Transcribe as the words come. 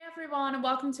Everyone, and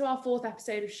welcome to our fourth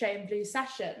episode of Shea and Blue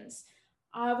Sessions.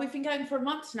 We've been going for a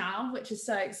month now, which is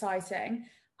so exciting.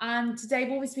 And today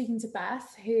we'll be speaking to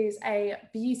Beth, who's a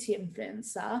beauty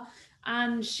influencer,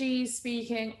 and she's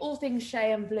speaking all things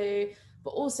Shea and Blue,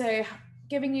 but also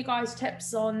giving you guys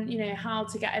tips on, how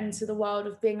to get into the world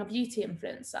of being a beauty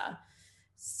influencer.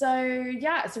 So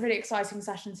yeah, it's a really exciting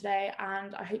session today,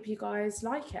 and I hope you guys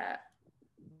like it.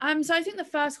 So I think the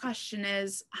first question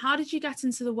is, how did you get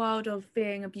into the world of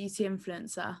being a beauty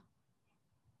influencer?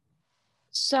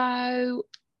 So,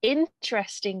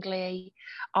 interestingly,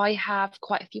 I have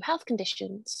quite a few health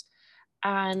conditions,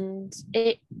 and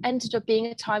it ended up being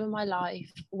a time in my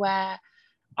life where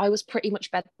I was pretty much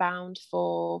bedbound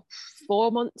for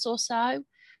 4 months or so,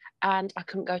 and I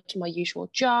couldn't go to my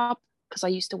usual job because I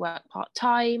used to work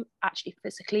part-time, actually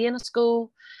physically in a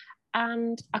school,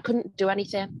 and I couldn't do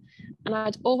anything. And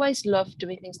I'd always loved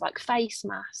doing things like face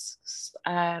masks.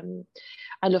 I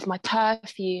love my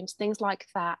perfumes, things like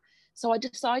that. So I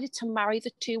decided to marry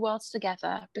the two worlds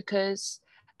together because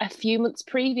a few months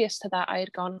previous to that, I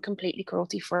had gone completely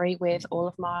cruelty-free with all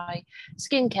of my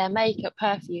skincare, makeup,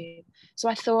 perfume. So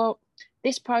I thought,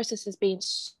 this process has been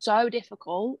so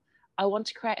difficult. I want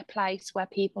to create a place where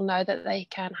people know that they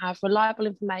can have reliable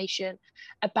information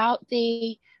about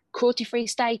the cruelty-free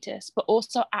status, but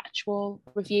also actual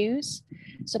reviews,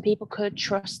 so people could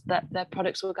trust that their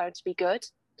products were going to be good.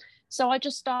 So I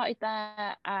just started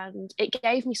there, and it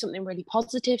gave me something really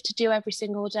positive to do every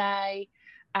single day,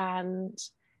 and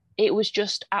it was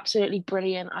just absolutely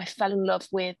brilliant. I fell in love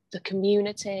with the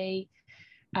community,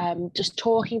 just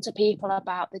talking to people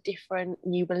about the different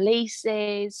new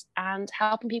releases and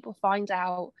helping people find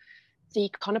out the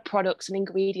kind of products and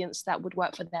ingredients that would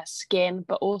work for their skin,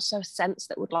 but also scents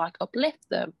that would like uplift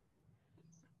them.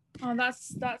 Oh, that's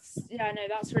that's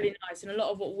really nice. And a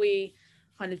lot of what we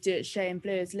kind of do at Shea and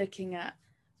Blue is looking at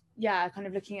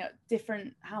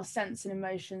different how scents and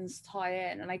emotions tie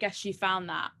in. And I guess you found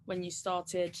that when you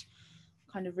started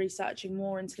kind of researching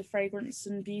more into the fragrance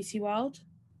and beauty world.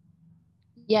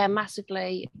 Yeah,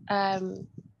 massively.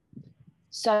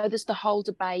 So there's the whole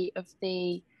debate of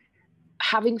the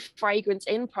having fragrance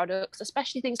in products,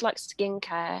 especially things like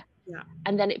skincare,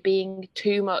 and then it being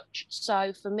too much.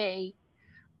 So for me,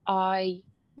 I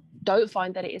don't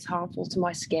find that it is harmful to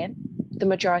my skin the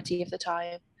majority of the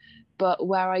time. But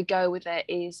where I go with it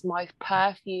is my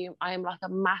perfume. I am like a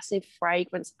massive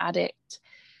fragrance addict.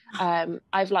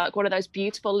 I've like one of those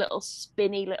beautiful little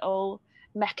spinny little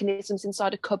mechanisms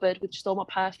inside a cupboard with just all my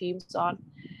perfumes on.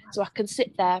 So I can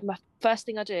sit there. My first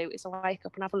thing I do is I wake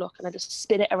up and have a look, and I just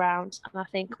spin it around, and I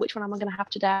think, which one am I going to have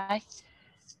today?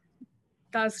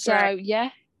 That's great. So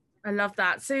yeah, I love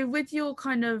that. So with your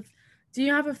do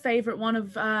you have a favorite one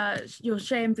of your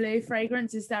Shea and Blue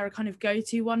fragrance? Is there a kind of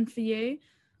go-to one for you?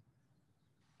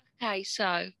 Okay,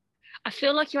 so I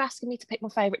feel like you're asking me to pick my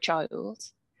favorite child.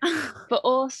 But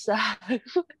also,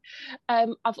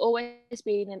 I've always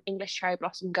been an English cherry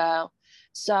blossom girl.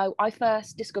 So I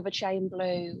first discovered Shea and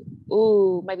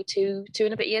Blue, maybe two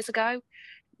and a bit years ago,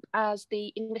 as the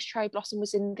English cherry blossom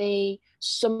was in the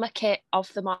summer kit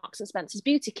of the Marks and Spencer's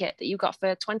beauty kit that you got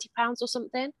for £20 or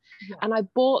something. Yeah. And I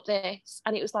bought this,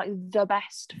 and it was like the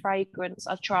best fragrance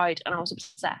I've tried, and I was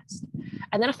obsessed.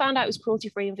 And then I found out it was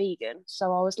cruelty-free and vegan,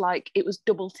 so I was like, it was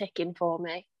double ticking for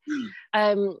me.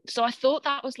 So I thought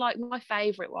that was like my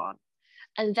favorite one.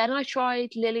 And then I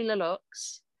tried Lily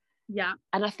Lux. Yeah.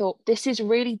 And I thought, this is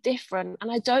really different.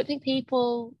 And I don't think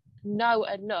people know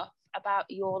enough about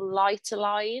your lighter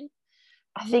line.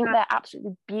 I think they're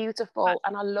absolutely beautiful,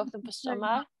 and I love them for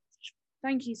summer.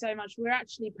 Thank you so much. We're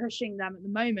actually pushing them at the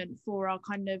moment for our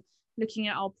kind of looking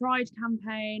at our Pride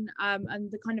campaign,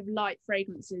 and the kind of light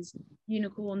fragrances,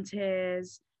 Unicorn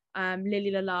Tears,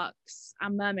 Lily Lux,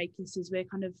 and Mermaid Kisses. We're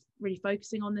kind of really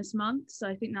focusing on this month. So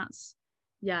I think that's,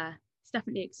 it's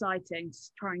definitely exciting to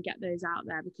try and get those out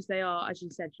there, because they are, as you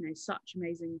said, such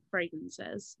amazing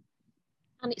fragrances.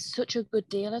 And it's such a good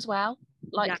deal as well,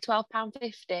 like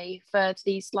 £12.50 for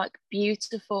these like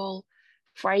beautiful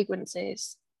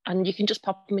fragrances, and you can just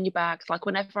pop them in your bag. Like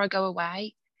whenever I go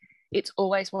away, it's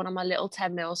always one of my little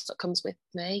 10 mils that comes with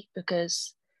me,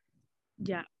 because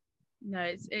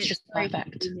it's just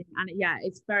perfect. And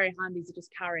it's very handy to just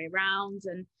carry around.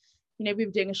 And we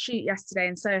were doing a shoot yesterday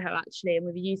in Soho actually, and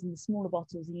we were using the smaller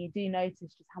bottles, and you do notice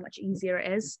just how much easier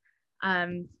it is.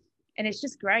 And it's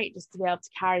just great just to be able to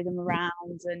carry them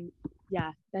around. And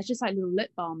they're just like little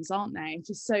lip balms, aren't they?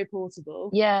 Just so portable.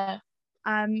 Yeah.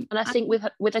 And I think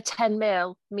with a 10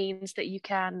 mil means that you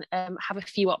can have a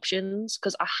few options,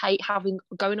 because I hate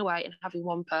going away and having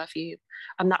one perfume.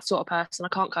 I'm that sort of person. I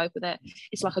can't cope with it.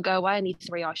 It's like I go away, I need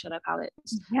 3 eyeshadow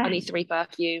palettes. Yeah. I need 3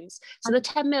 perfumes. So the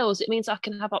 10 mils, it means I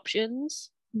can have options.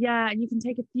 Yeah, and you can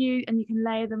take a few and you can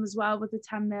layer them as well with the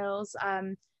 10 mils.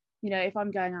 You know, if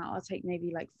I'm going out, I'll take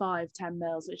maybe like 5-10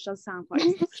 mils, which does sound quite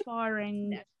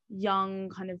inspiring. Young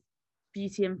kind of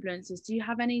beauty influencers. Do you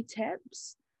have any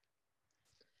tips?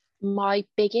 My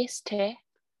biggest tip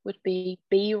would be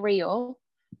real.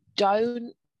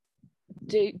 Don't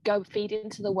go feed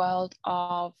into the world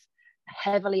of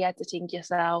heavily editing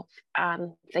yourself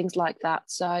and things like that.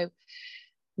 So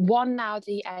now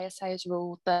the ASA has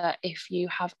ruled that if you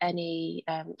have any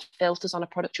filters on a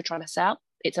product you're trying to sell,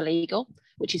 it's illegal,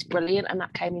 which is brilliant. And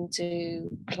that came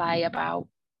into play about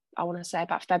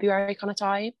February kind of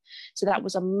time. So that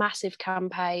was a massive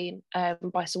campaign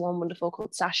by someone wonderful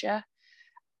called Sasha.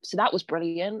 So that was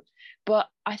brilliant. But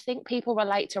I think people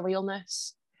relate to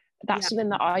realness. That's something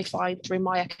that I find through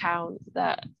my account,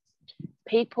 that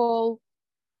people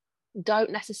don't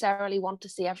necessarily want to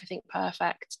see everything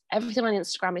perfect. Everything on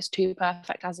Instagram is too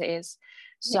perfect as it is.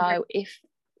 So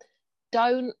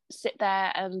don't sit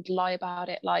there and lie about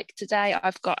it. Like today,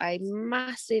 I've got a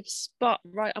massive spot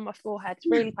right on my forehead. It's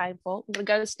really painful. I'm going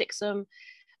to go stick some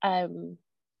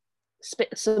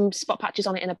spot patches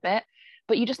on it in a bit.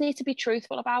 But you just need to be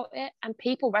truthful about it, and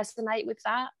people resonate with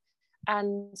that.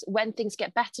 And when things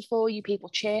get better for you, people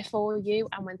cheer for you.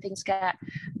 And when things get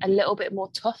a little bit more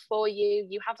tough for you,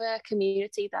 you have a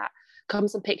community that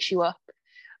comes and picks you up.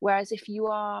 Whereas if you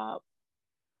are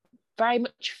very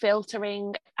much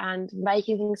filtering and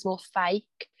making things more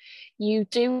fake, you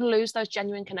do lose those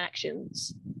genuine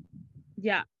connections.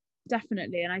 Yeah,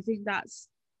 definitely. And I think that's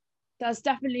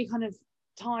definitely kind of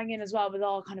tying in as well with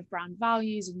our kind of brand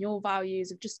values and your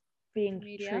values of just being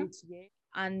true to you.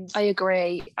 And I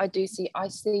agree. I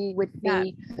see with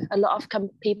a lot of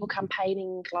people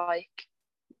campaigning, like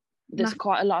there's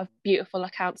quite a lot of beautiful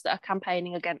accounts that are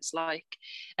campaigning against like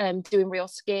doing real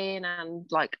skin and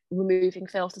like removing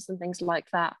filters and things like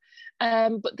that.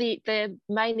 But the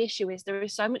main issue is there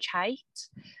is so much hate,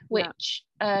 which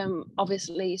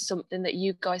obviously is something that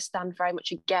you guys stand very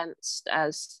much against,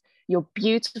 as your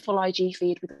beautiful IG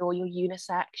feed with all your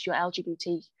unisex, your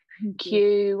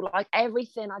LGBTQ, like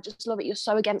everything. I just love it. You're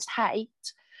so against hate.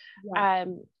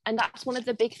 And that's one of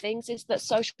the big things, is that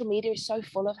social media is so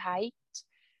full of hate.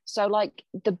 So like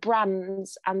the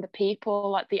brands and the people,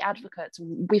 like the advocates,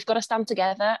 we've got to stand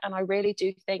together. And I really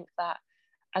do think that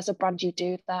as a brand you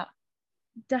do that.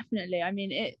 Definitely. I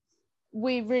mean,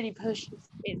 we really push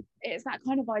it. It's that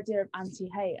kind of idea of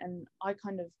anti-hate, and I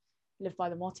kind of live by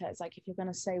the motto. It's like, if you're going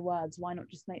to say words, why not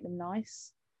just make them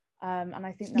nice? And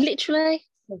I think that's literally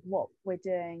what we're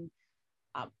doing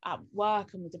at work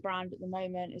and with the brand at the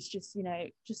moment. Is just, you know,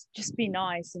 just be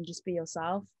nice and just be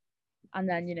yourself, and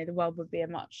then, you know, the world would be a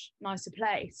much nicer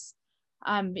place.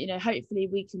 But, you know, hopefully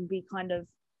we can be kind of,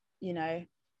 you know,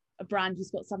 a brand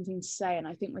who's got something to say. And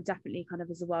I think we're definitely kind of,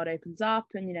 as the world opens up,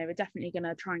 and, you know, we're definitely going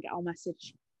to try and get our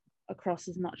message across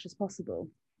as much as possible.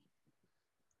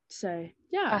 So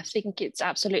I think it's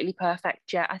absolutely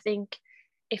perfect. I think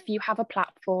if you have a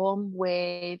platform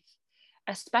with,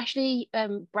 especially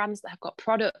brands that have got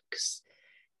products,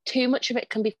 too much of it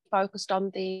can be focused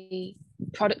on the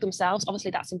product themselves.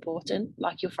 Obviously that's important,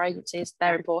 like your fragrances,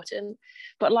 they're important,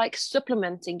 but like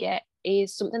supplementing it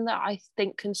is something that I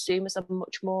think consumers are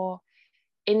much more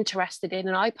interested in.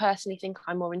 And I personally think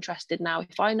I'm more interested now.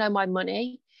 If I know my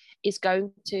money is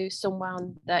going to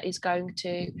someone that is going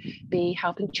to be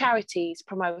helping charities,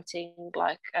 promoting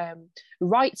like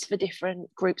rights for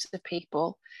different groups of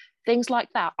people, things like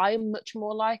that, I'm much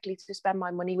more likely to spend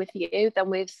my money with you than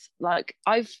with, like,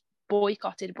 I've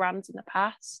boycotted brands in the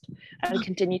past and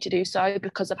continue to do so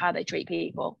because of how they treat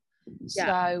people.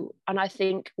 So, and I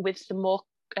think with the more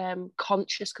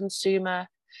conscious consumer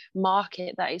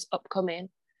market that is upcoming,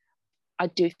 I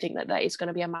do think that is going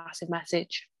to be a massive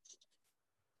message.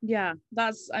 Yeah,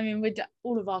 that's, I mean, with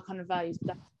all of our kind of values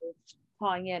definitely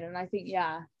tying in. And I think,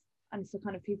 and for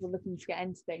kind of people looking to get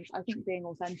into things, I think being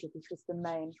authentic is just the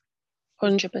main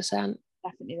 100%,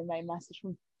 definitely the main message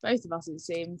from both of us, it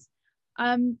seems.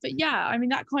 But yeah, I mean,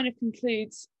 that kind of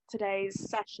concludes today's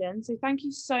session. So thank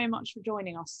you so much for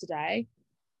joining us today.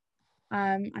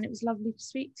 And it was lovely to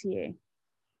speak to you.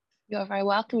 You're very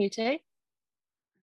welcome, you too.